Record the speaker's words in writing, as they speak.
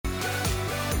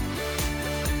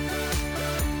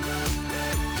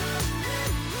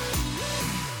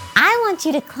want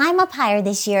you to climb up higher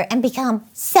this year and become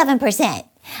 7%.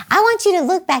 I want you to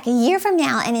look back a year from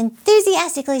now and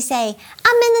enthusiastically say,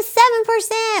 I'm in the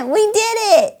 7%. We did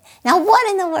it. Now, what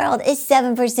in the world is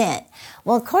 7%?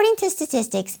 Well, according to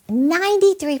statistics,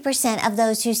 93% of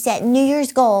those who set New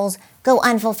Year's goals go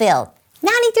unfulfilled.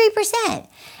 93%.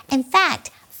 In fact,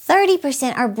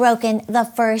 30% are broken the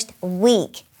first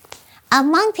week.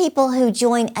 Among people who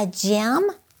join a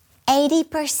gym,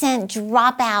 80%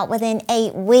 drop out within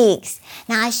 8 weeks.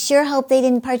 Now, I sure hope they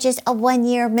didn't purchase a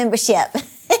 1-year membership.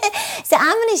 So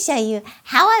I'm going to show you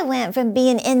how I went from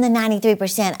being in the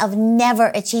 93% of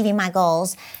never achieving my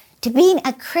goals to being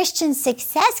a Christian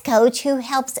success coach who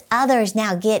helps others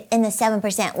now get in the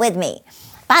 7% with me.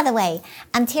 By the way,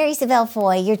 I'm Terry Savelle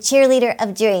Foy, your cheerleader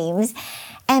of dreams.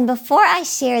 And before I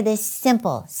share this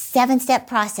simple 7-step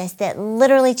process that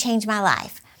literally changed my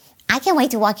life, I can't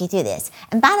wait to walk you through this.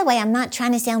 And by the way, I'm not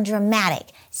trying to sound dramatic.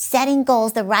 Setting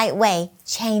goals the right way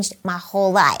changed my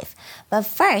whole life. But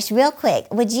first, real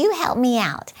quick, would you help me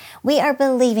out? We are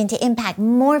believing to impact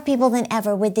more people than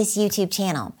ever with this YouTube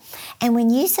channel. And when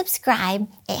you subscribe,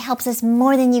 it helps us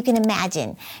more than you can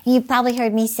imagine. You've probably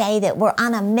heard me say that we're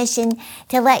on a mission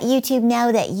to let YouTube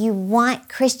know that you want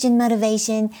Christian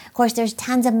motivation. Of course, there's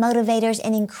tons of motivators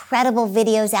and incredible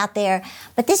videos out there,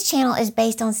 but this channel is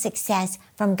based on success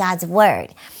from God's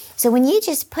Word. So when you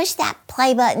just push that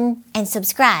play button and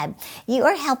subscribe, you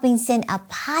are helping send a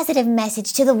positive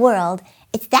message to the world.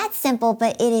 It's that simple,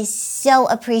 but it is so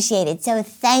appreciated. So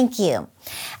thank you.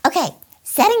 Okay,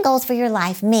 setting goals for your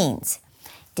life means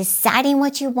deciding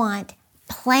what you want,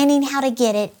 planning how to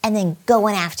get it, and then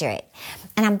going after it.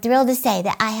 And I'm thrilled to say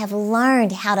that I have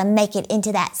learned how to make it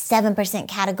into that 7%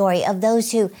 category of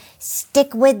those who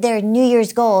stick with their New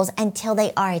Year's goals until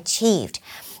they are achieved.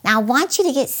 Now, I want you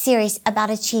to get serious about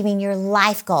achieving your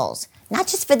life goals, not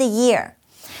just for the year.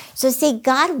 So see,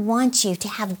 God wants you to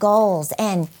have goals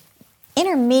and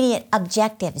intermediate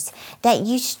objectives that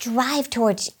you strive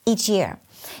towards each year.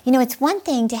 You know, it's one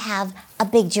thing to have a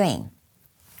big dream,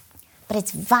 but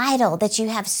it's vital that you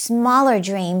have smaller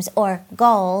dreams or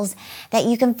goals that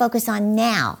you can focus on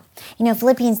now. You know,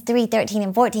 Philippians 3:13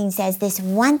 and 14 says, this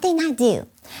one thing I do,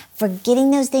 forgetting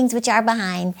those things which are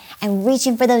behind and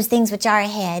reaching for those things which are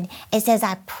ahead. It says,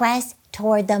 I press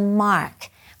toward the mark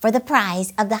for the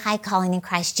prize of the high calling in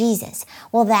Christ Jesus.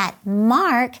 Well, that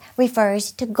mark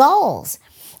refers to goals.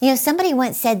 You know, somebody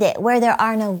once said that where there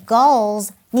are no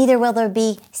goals, neither will there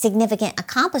be significant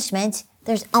accomplishments.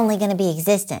 There's only going to be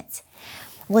existence.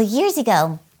 Well, years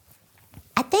ago,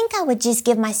 I think I would just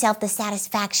give myself the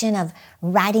satisfaction of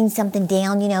writing something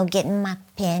down, you know, getting my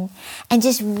pen and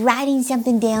just writing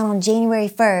something down on January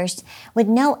 1st with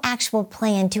no actual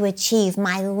plan to achieve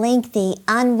my lengthy,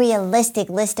 unrealistic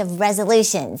list of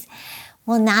resolutions.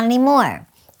 Well, not anymore.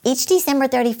 Each December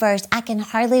 31st, I can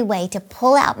hardly wait to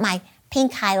pull out my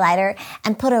pink highlighter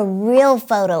and put a real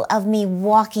photo of me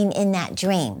walking in that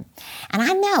dream. And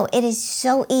I know it is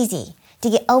so easy to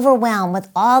get overwhelmed with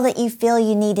all that you feel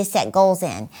you need to set goals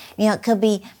in. You know, it could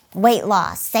be weight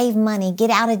loss, save money, get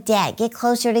out of debt, get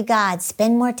closer to God,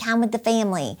 spend more time with the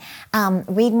family,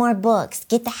 read more books,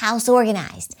 get the house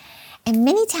organized. And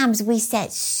many times we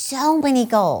set so many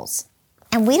goals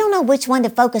and we don't know which one to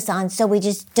focus on, so we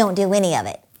just don't do any of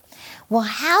it. Well,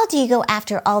 how do you go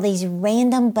after all these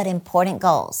random but important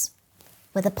goals?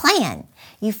 With a plan.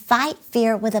 You fight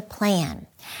fear with a plan.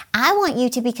 I want you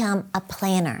to become a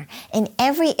planner. In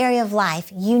every area of life,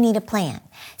 you need a plan.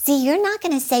 See, you're not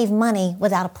going to save money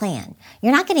without a plan.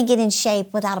 You're not going to get in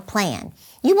shape without a plan.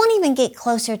 You won't even get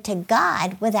closer to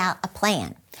God without a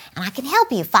plan. And I can help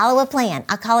you follow a plan.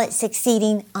 I call it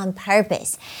Succeeding on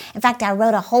Purpose. In fact, I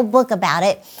wrote a whole book about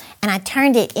it, and I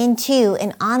turned it into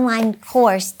an online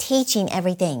course teaching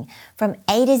everything from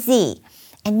A to Z.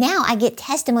 And now I get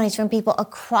testimonies from people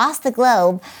across the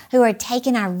globe who are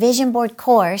taking our vision board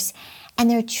course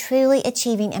and they're truly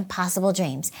achieving impossible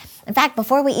dreams. In fact,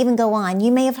 before we even go on,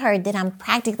 you may have heard that I'm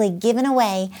practically giving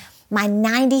away my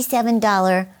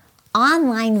 $97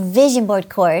 online vision board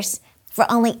course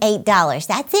for only $8.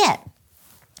 That's it.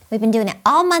 We've been doing it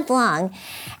all month long,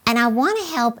 and I want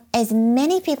to help as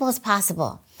many people as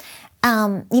possible.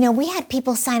 We had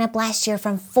people sign up last year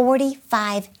from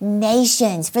 45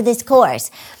 nations for this course.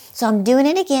 So I'm doing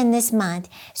it again this month.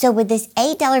 So with this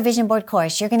 $8 vision board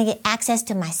course, you're going to get access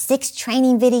to my 6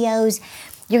 training videos.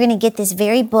 You're going to get this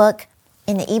very book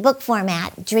in the ebook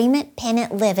format, Dream It, Pen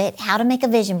It, Live It, How to Make a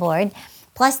Vision Board,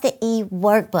 plus the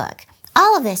e-workbook.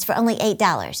 All of this for only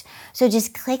 $8. So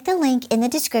just click the link in the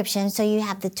description so you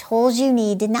have the tools you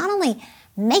need to not only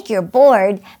make your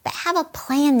board, but have a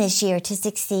plan this year to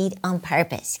succeed on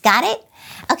purpose. Got it?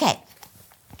 Okay.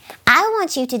 I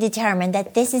want you to determine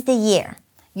that this is the year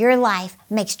your life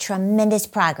makes tremendous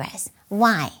progress.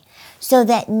 Why? So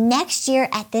that next year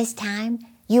at this time,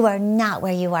 you are not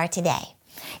where you are today.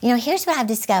 Here's what I've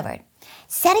discovered.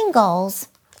 Setting goals,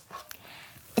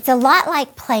 it's a lot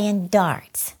like playing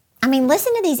darts.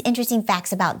 Listen to these interesting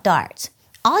facts about darts.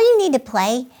 All you need to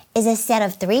play is a set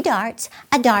of 3 darts,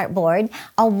 a dartboard,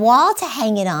 a wall to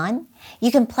hang it on.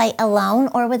 You can play alone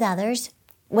or with others.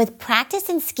 With practice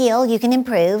and skill, you can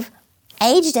improve.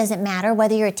 Age doesn't matter.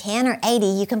 Whether you're 10 or 80,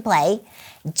 you can play.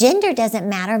 Gender doesn't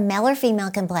matter. Male or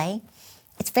female can play.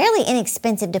 It's fairly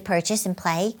inexpensive to purchase and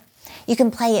play. You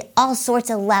can play at all sorts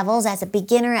of levels as a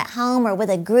beginner at home or with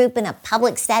a group in a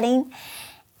public setting.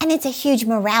 And it's a huge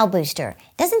morale booster.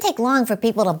 It doesn't take long for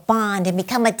people to bond and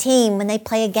become a team when they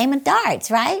play a game of darts,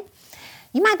 right?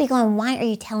 You might be going, why are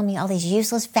you telling me all these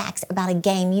useless facts about a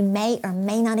game you may or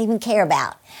may not even care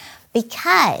about?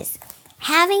 Because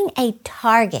having a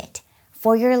target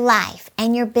for your life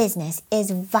and your business is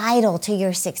vital to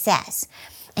your success.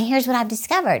 And here's what I've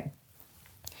discovered.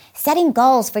 Setting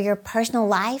goals for your personal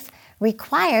life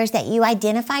requires that you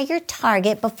identify your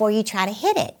target before you try to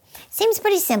hit it. Seems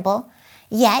pretty simple,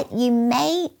 yet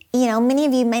many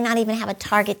of you may not even have a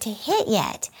target to hit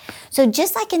yet. So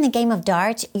just like in the game of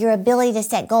darts, your ability to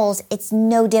set goals, it's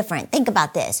no different. Think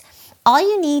about this. All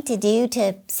you need to do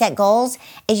to set goals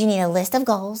is you need a list of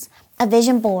goals, a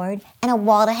vision board, and a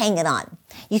wall to hang it on.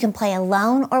 You can play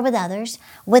alone or with others.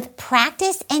 With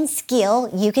practice and skill,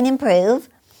 you can improve.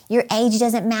 Your age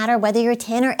doesn't matter. Whether you're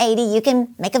 10 or 80, you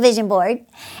can make a vision board.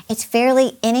 It's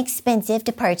fairly inexpensive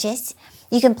to purchase.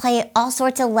 You can play at all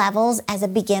sorts of levels as a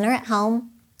beginner at home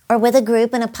or with a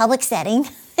group in a public setting.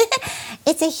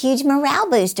 It's a huge morale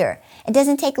booster. It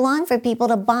doesn't take long for people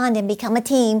to bond and become a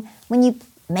team when you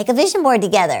make a vision board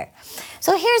together.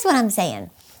 So here's what I'm saying.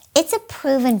 It's a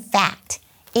proven fact.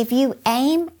 If you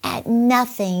aim at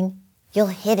nothing, you'll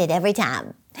hit it every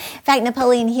time. In fact,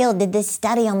 Napoleon Hill did this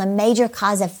study on the major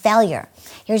cause of failure.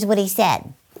 Here's what he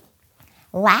said.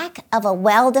 Lack of a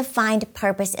well-defined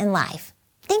purpose in life.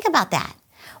 Think about that.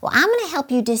 Well, I'm going to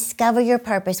help you discover your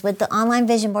purpose with the online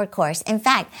vision board course. In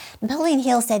fact, Napoleon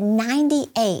Hill said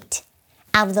 98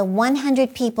 out of the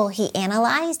 100 people he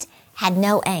analyzed had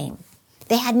no aim.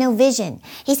 They had no vision.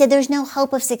 He said there's no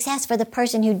hope of success for the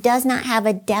person who does not have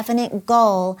a definite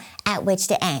goal at which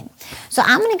to aim. So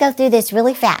I'm going to go through this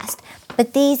really fast,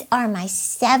 but these are my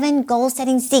 7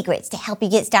 goal-setting secrets to help you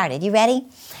get started. You ready?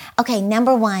 Okay,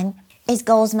 number 1 is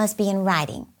goals must be in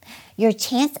writing. Your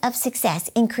chance of success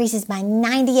increases by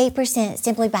 98%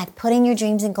 simply by putting your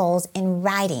dreams and goals in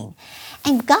writing.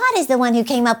 And God is the one who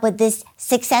came up with this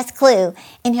success clue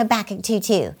in Habakkuk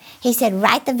 2:2. He said,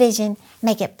 write the vision,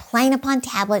 make it plain upon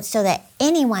tablets so that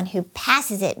anyone who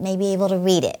passes it may be able to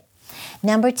read it.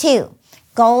 Number 2,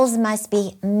 goals must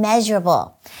be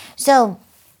measurable. So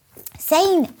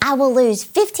saying, I will lose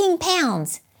 15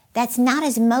 pounds, that's not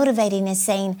as motivating as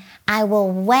saying, I will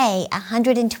weigh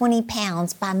 120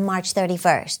 pounds by March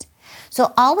 31st.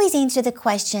 So always answer the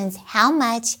questions, how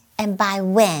much and by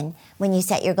when you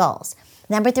set your goals.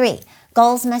 Number 3,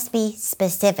 goals must be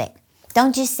specific.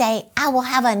 Don't just say, I will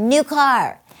have a new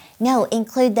car. No,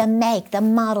 include the make, the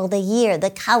model, the year, the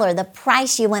color, the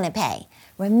price you want to pay.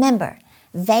 Remember,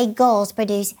 vague goals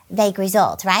produce vague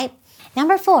results, right?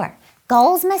 Number 4,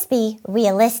 goals must be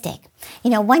realistic.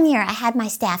 One year I had my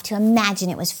staff to imagine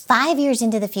it was 5 years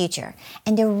into the future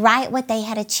and to write what they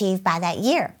had achieved by that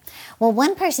year. Well,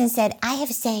 one person said, I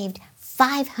have saved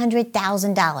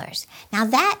 $500,000. Now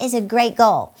that is a great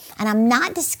goal, and I'm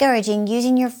not discouraging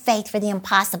using your faith for the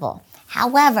impossible.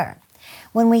 However,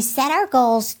 when we set our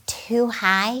goals too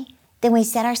high, then we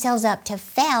set ourselves up to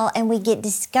fail and we get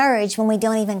discouraged when we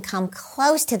don't even come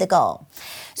close to the goal.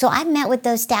 So I met with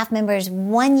those staff members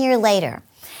 1 year later,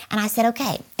 and I said,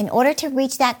 okay, in order to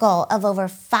reach that goal of over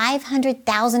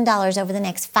 $500,000 over the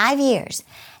next 5 years,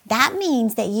 that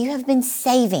means that you have been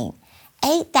saving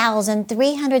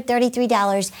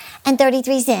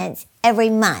 $8,333.33 every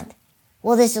month.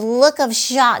 Well, this look of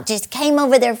shock just came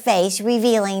over their face,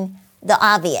 revealing the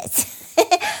obvious.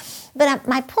 But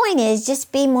my point is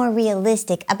just be more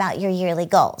realistic about your yearly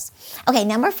goals. Okay,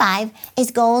 number 5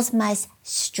 is goals must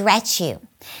stretch you.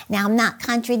 Now, I'm not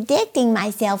contradicting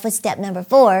myself with step number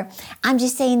 4. I'm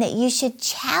just saying that you should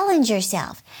challenge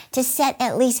yourself to set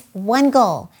at least one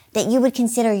goal that you would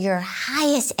consider your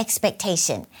highest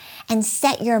expectation and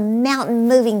set your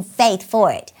mountain-moving faith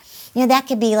for it. That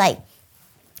could be like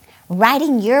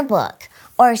writing your book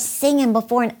or singing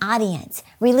before an audience,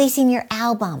 releasing your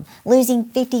album, losing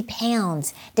 50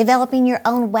 pounds, developing your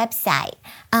own website,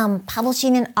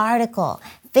 publishing an article,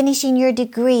 finishing your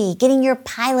degree, getting your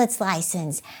pilot's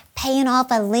license, paying off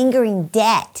a lingering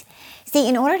debt. See,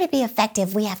 in order to be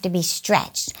effective, we have to be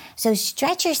stretched. So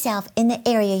stretch yourself in the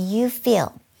area you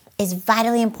feel is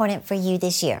vitally important for you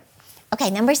this year. Okay,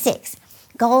 number 6,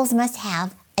 goals must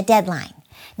have a deadline.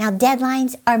 Now,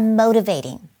 deadlines are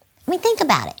motivating. I mean, think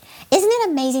about it. Isn't it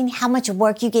amazing how much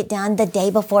work you get done the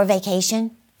day before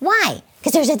vacation? Why?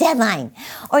 Because there's a deadline.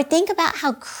 Or think about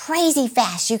how crazy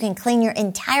fast you can clean your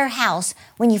entire house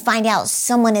when you find out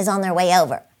someone is on their way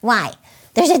over. Why?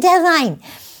 There's a deadline.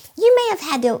 You may have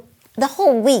had to, the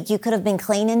whole week you could have been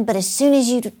cleaning, but as soon as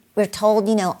you were told,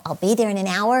 I'll be there in an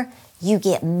hour, you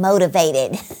get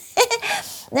motivated.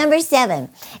 Number 7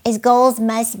 is goals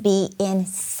must be in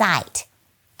sight.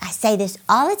 I say this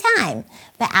all the time,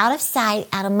 but out of sight,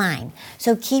 out of mind.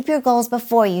 So keep your goals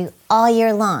before you all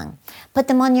year long. Put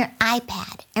them on your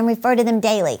iPad and refer to them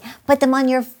daily. Put them on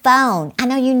your phone. I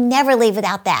know you never leave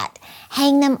without that.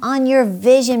 Hang them on your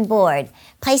vision board.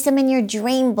 Place them in your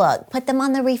dream book. Put them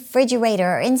on the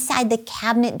refrigerator or inside the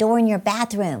cabinet door in your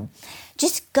bathroom.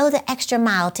 Just go the extra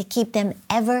mile to keep them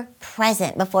ever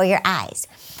present before your eyes.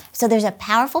 So there's a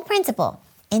powerful principle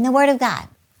in the Word of God.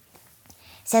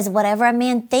 It says, whatever a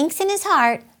man thinks in his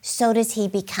heart, so does he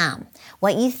become.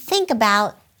 What you think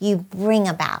about, you bring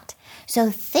about. So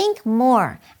think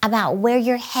more about where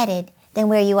you're headed than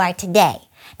where you are today.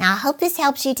 Now, I hope this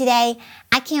helps you today.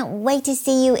 I can't wait to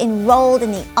see you enrolled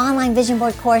in the online vision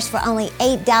board course for only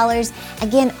 $8.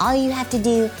 Again, all you have to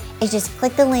do is just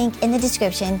click the link in the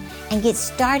description and get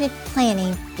started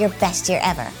planning your best year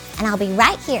ever. And I'll be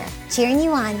right here cheering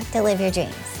you on to live your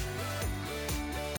dreams.